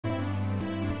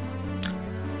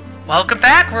Welcome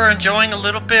back. We're enjoying a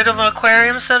little bit of an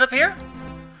aquarium setup here.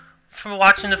 From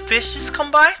watching the fishes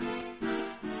come by.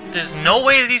 There's no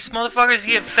way these motherfuckers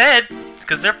get fed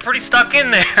because they're pretty stuck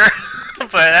in there.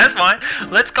 But that's fine.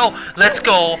 Let's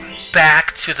go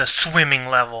back to the swimming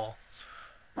level.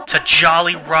 To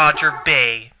Jolly Roger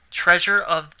Bay. Treasure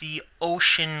of the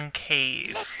Ocean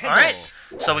Cave. Alright.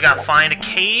 So we gotta find a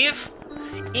cave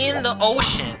in the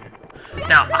ocean.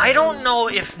 Now, I don't know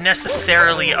if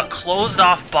necessarily a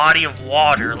closed-off body of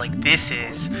water like this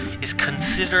is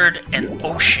considered an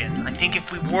ocean. I think if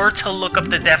we were to look up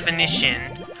the definition,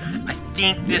 I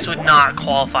think this would not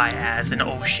qualify as an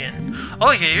ocean.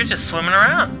 Oh, you're just swimming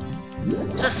around.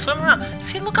 Just swimming around.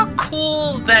 See, look how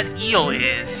cool that eel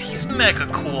is. He's mega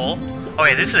cool. Oh,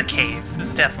 yeah, this is a cave. This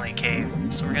is definitely a cave.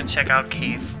 So we're gonna check out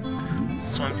cave.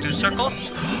 Swim through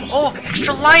circles. Oh,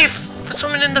 extra life for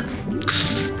swimming in the...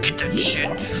 Get that shit.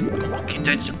 Get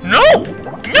that shit. No!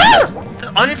 No!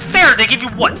 Unfair. They give you,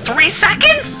 what, 3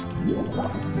 seconds?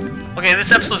 Okay,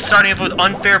 this episode's starting off with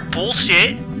unfair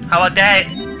bullshit. How about that?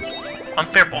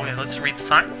 Unfair... Okay, let's read the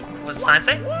sign. What does the sign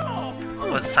say?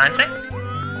 What does the sign say?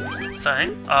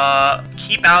 Sign.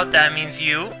 Keep out, that means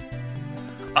you.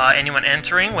 Anyone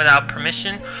entering without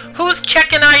permission. Who's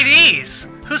checking IDs?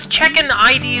 Who's checking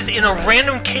IDs in a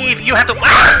random cave? You have to...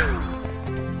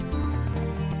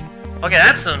 Okay,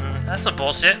 that's some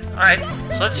bullshit. Alright,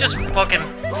 so let's just fucking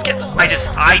skip. I just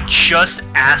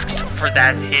asked for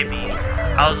that to hit me.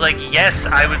 I was like, yes,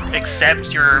 I would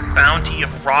accept your bounty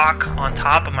of rock on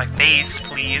top of my face,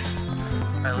 please.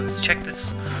 Alright, let's check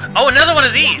this. Oh, another one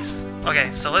of these! Okay,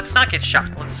 so let's not get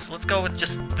shocked. Let's go with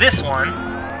just this one.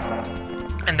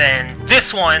 And then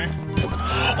this one.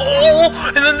 Oh!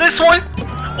 And then this one!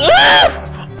 Oh!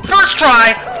 First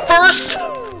try! First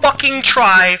fucking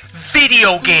try!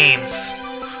 Video games!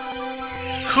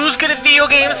 Who's good at video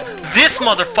games? This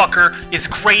motherfucker is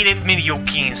great at video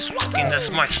games. Fucking this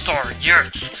is my star.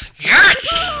 Yes! Yes!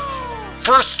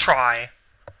 First try.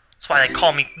 That's why they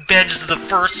call me Veg the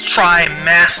First Try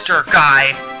Master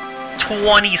Guy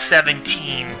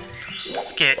 2017.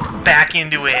 Let's get back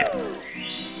into it.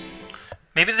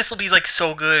 Maybe this will be like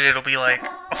so good it'll be like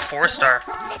a 4-star.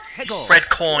 Red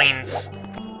coins.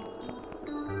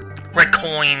 Red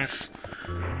coins.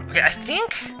 Okay, I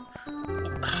think...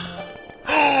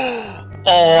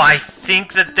 Oh, I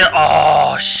think that the...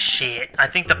 Oh, shit. I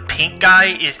think the pink guy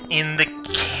is in the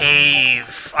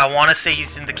cave. I want to say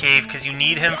he's in the cave because you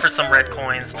need him for some red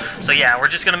coins. So yeah, we're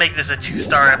just going to make this a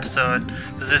 2-star episode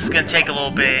because this is going to take a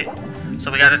little bit.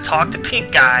 So we got to talk to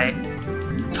pink guy.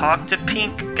 Talk to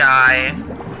pink guy.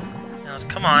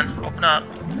 Come on, open up.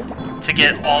 To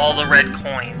get all the red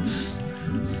coins.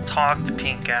 So talk to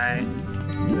pink guy.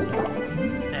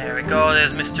 There we go,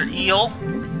 there's Mr. Eel.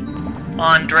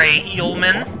 Andre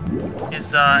Eelman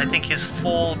is, I think, his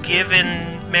full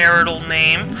given marital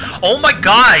name. Oh my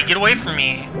god, get away from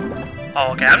me.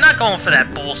 Oh, okay, I'm not going for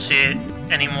that bullshit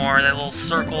anymore, that little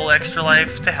circle extra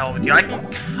life. To hell with you.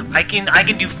 I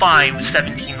can do fine with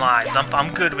 17 lives.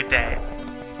 I'm good with that.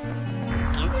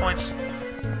 Blue coins.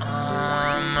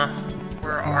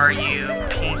 Where are you,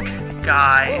 pink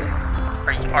guy?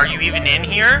 Are you even in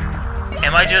here?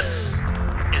 Am I just...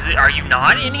 Are you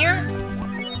not in here?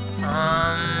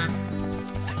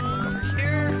 Let's take a look over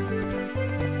here.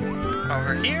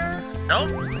 Over here? No?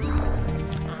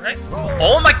 Alright.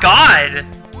 Oh my god!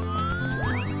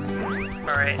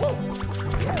 Alright.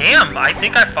 Damn, I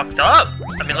think I fucked up.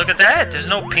 I mean, look at that. There's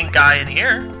no pink guy in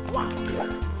here.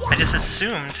 I just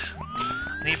assumed.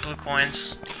 I need blue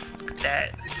coins. Look at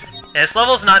that. Yeah, this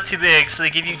level's not too big, so they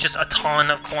give you just a ton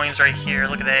of coins right here.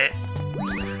 Look at that.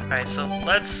 Alright, so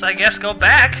let's, I guess, go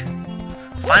back.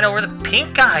 Find out where the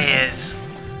pink guy is.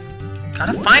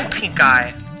 Gotta find pink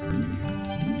guy.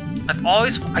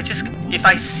 If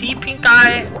I see pink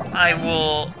guy, I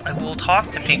will talk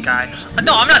to pink guy.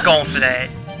 No, I'm not going for that.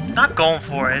 I'm not going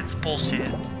for it. It's bullshit.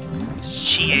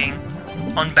 It's cheating.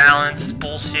 Unbalanced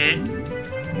bullshit.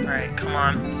 Alright, come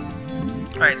on.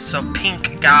 Alright, so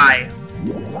pink guy.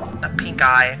 Not pink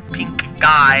eye. Pink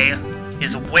guy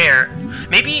is where?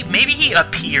 Maybe he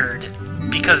appeared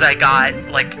because I got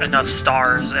like enough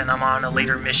stars and I'm on a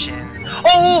later mission.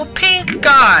 Oh, pink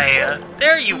guy!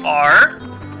 There you are!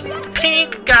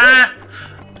 Pink guy!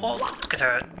 Oh, look at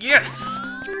that. Yes!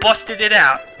 Busted it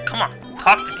out. Come on,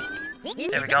 talk to me.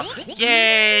 There we go.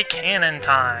 Yay, cannon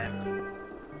time.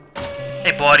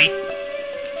 Hey, buddy.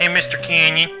 Hey, Mr.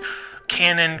 Canyon.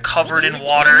 Cannon covered in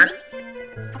water.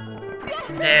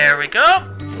 There we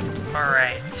go.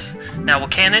 Alright. Now we'll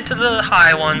cannon to the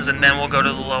high ones and then we'll go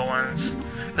to the low ones.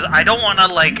 Because I don't want to,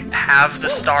 like, have the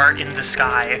star in the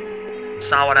sky. It's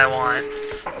not what I want.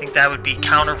 I think that would be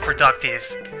counterproductive.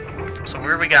 So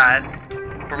where we got?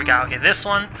 Okay, this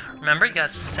one. Remember, you got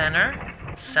center,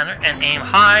 and aim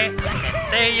high.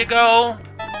 And there you go.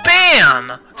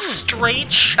 Bam!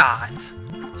 Straight shot.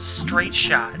 Straight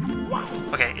shot.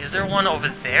 Okay, is there one over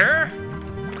there?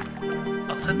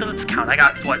 Oh, let's count. I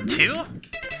got, what, 2?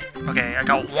 Okay, I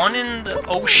got one in the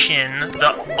ocean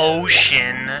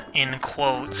in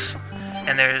quotes.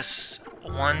 And there's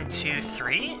 1, 2,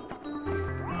 3?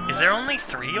 Is there only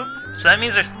 3? So that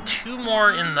means there's 2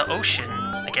 more in the ocean,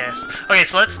 I guess. Okay,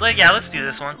 so let's do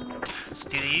this one. Let's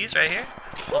do these right here.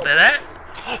 A little bit of that.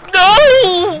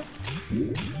 No!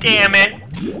 Damn it!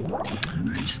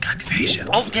 I just gotta be patient.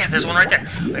 Oh, yeah, there's one right there.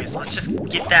 Okay, so let's just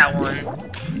get that one.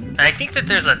 And I think that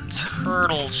there's a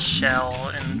turtle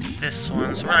shell in this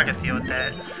one, so we're not gonna deal with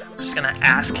that. We're just gonna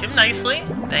ask him nicely.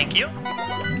 Thank you.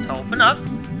 To open up.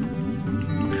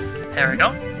 There we go.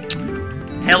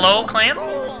 Hello, clam.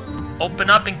 Open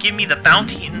up and give me the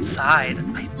bounty inside.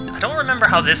 I don't remember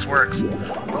how this works.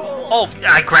 Oh,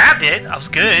 I grabbed it. I was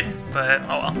good, but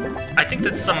oh well. I think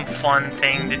that's some fun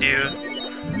thing to do.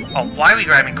 Oh, why are we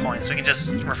grabbing coins? So we can just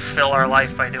refill our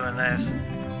life by doing this.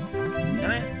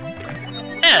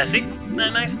 Yeah, see? Isn't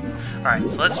that nice?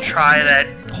 Alright, so let's try that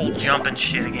whole jumping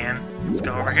shit again. Let's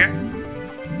go over here.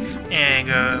 And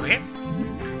go over here.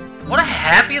 What a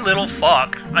happy little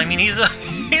fuck. I mean, he's a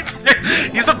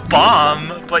he's a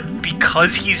bomb, but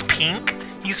because he's pink,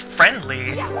 he's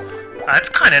friendly. That's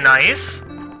kind of nice.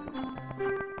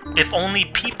 If only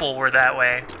people were that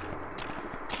way.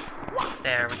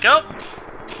 There we go. A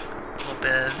little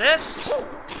bit of this. A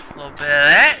little bit of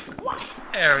that.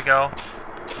 There we go.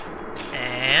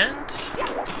 And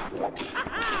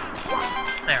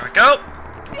there we go.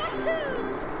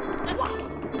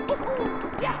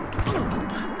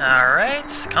 Alright,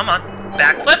 come on.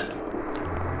 Backflip.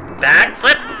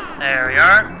 Backflip. There we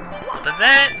are. A little bit of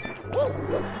that.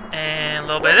 And a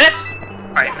little bit of this.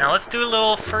 Alright, now let's do a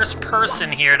little first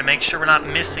person here to make sure we're not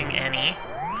missing any.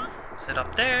 Is it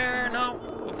up there? No.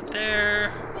 Over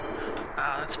there.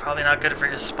 That's probably not good for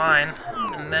your spine.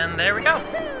 And then there we go.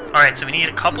 Alright, so we need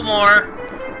a couple more.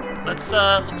 Let's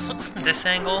look from this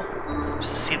angle.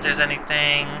 Just see if there's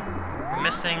anything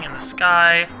missing in the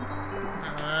sky.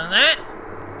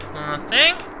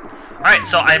 Nothing. Alright,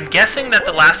 so I'm guessing that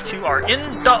the last 2 are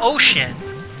in the ocean.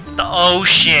 The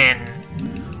ocean.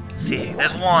 Let's see,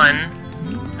 there's one.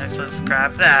 Alright, so let's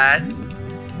grab that.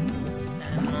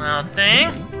 And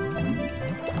nothing.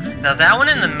 Now that one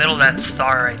in the middle, that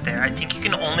star right there, I think you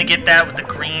can only get that with the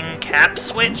green cap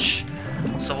switch.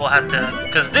 So we'll have to,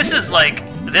 because this is like,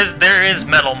 there is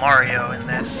Metal Mario in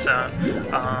this.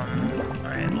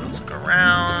 Alright, let's look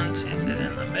around. Is it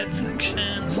in the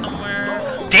midsection somewhere?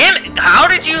 Damn it! How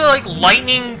did you like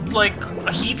lightning, like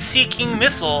a heat-seeking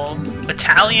missile,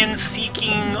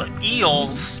 battalion-seeking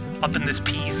eels up in this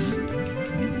piece?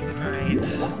 Alright.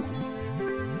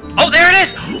 Oh, there it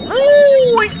is!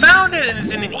 Woo! We found it! And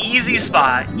it's in an easy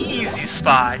spot. Easy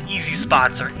spot. Easy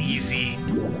spots are easy.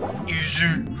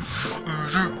 Easy.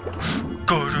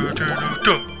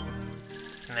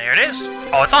 And there it is.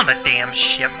 Oh, it's on the damn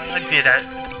ship. I did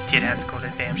have to go to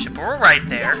the damn ship, but we're right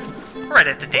there. We're right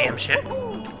at the damn ship.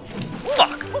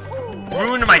 Fuck.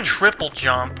 Ruined my triple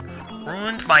jump.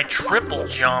 Ruined my triple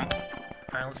jump.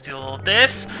 Alright, let's do a little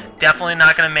this. Definitely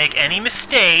not gonna make any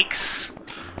mistakes.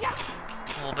 A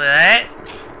little bit of that.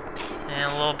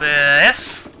 And a little bit of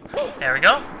this. There we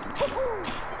go.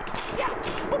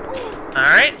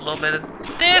 Alright, a little bit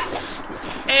of this.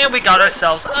 And we got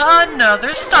ourselves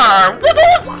another star.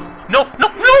 No, no,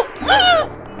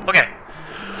 no! Okay.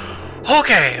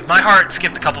 Okay, my heart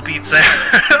skipped a couple beats there.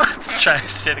 Let's try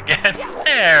this shit again.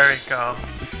 There we go.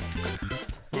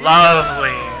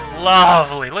 Lovely.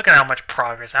 Lovely. Look at how much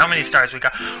progress. How many stars we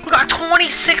got? We got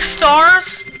 26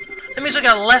 stars? That means we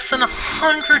got less than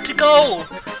 100 to go.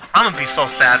 I'm gonna be so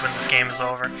sad when this game is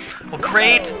over. Well,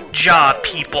 great job,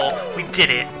 people. We did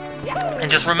it. And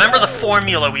just remember the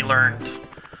formula we learned.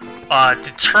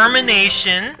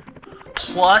 Determination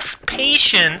plus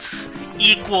patience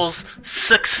equals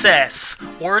success.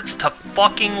 Words to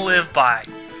fucking live by.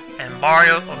 And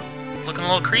Mario, looking a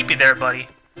little creepy there, buddy.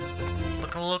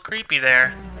 Looking a little creepy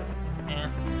there. Yeah,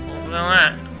 a little bit of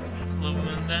that. A little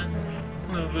bit of that.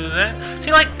 A little bit of that.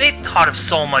 See, like, they thought of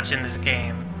so much in this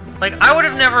game. Like, I would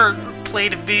have never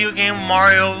played a video game where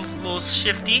Mario's a little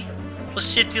shifty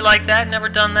like that. Never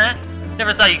done that.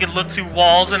 Never thought you could look through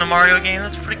walls in a Mario game.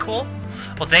 That's pretty cool.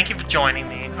 Well, thank you for joining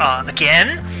me.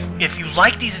 Again, if you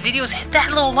like these videos, hit that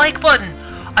little like button.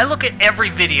 I look at every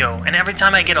video, and every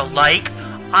time I get a like,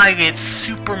 I get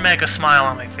super mega smile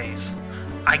on my face.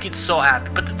 I get so happy.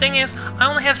 But the thing is, I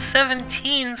only have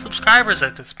 17 subscribers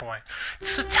at this point.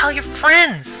 So tell your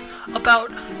friends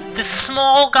about this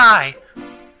small guy,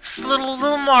 this little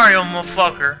Mario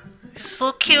motherfucker. This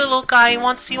little cute little guy. He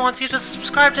wants you to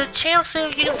subscribe to the channel so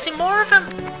you can see more of him.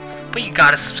 But you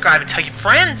gotta subscribe and tell your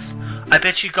friends. I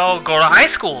bet you go to high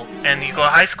school, and you go to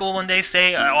high school one day,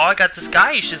 say, oh, I got this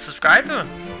guy, you should subscribe to him.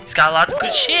 He's got lots of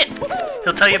good shit.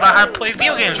 He'll tell you about how to play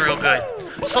video games real good.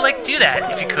 So like, do that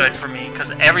if you could for me,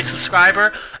 because every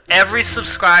subscriber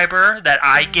that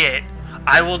I get,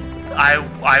 I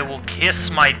will kiss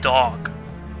my dog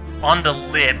on the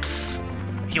lips.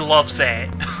 He loves that.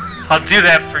 I'll do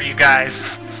that for you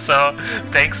guys. So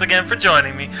thanks again for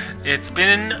joining me. It's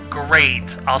been great.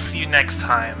 I'll see you next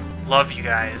time. Love you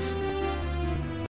guys.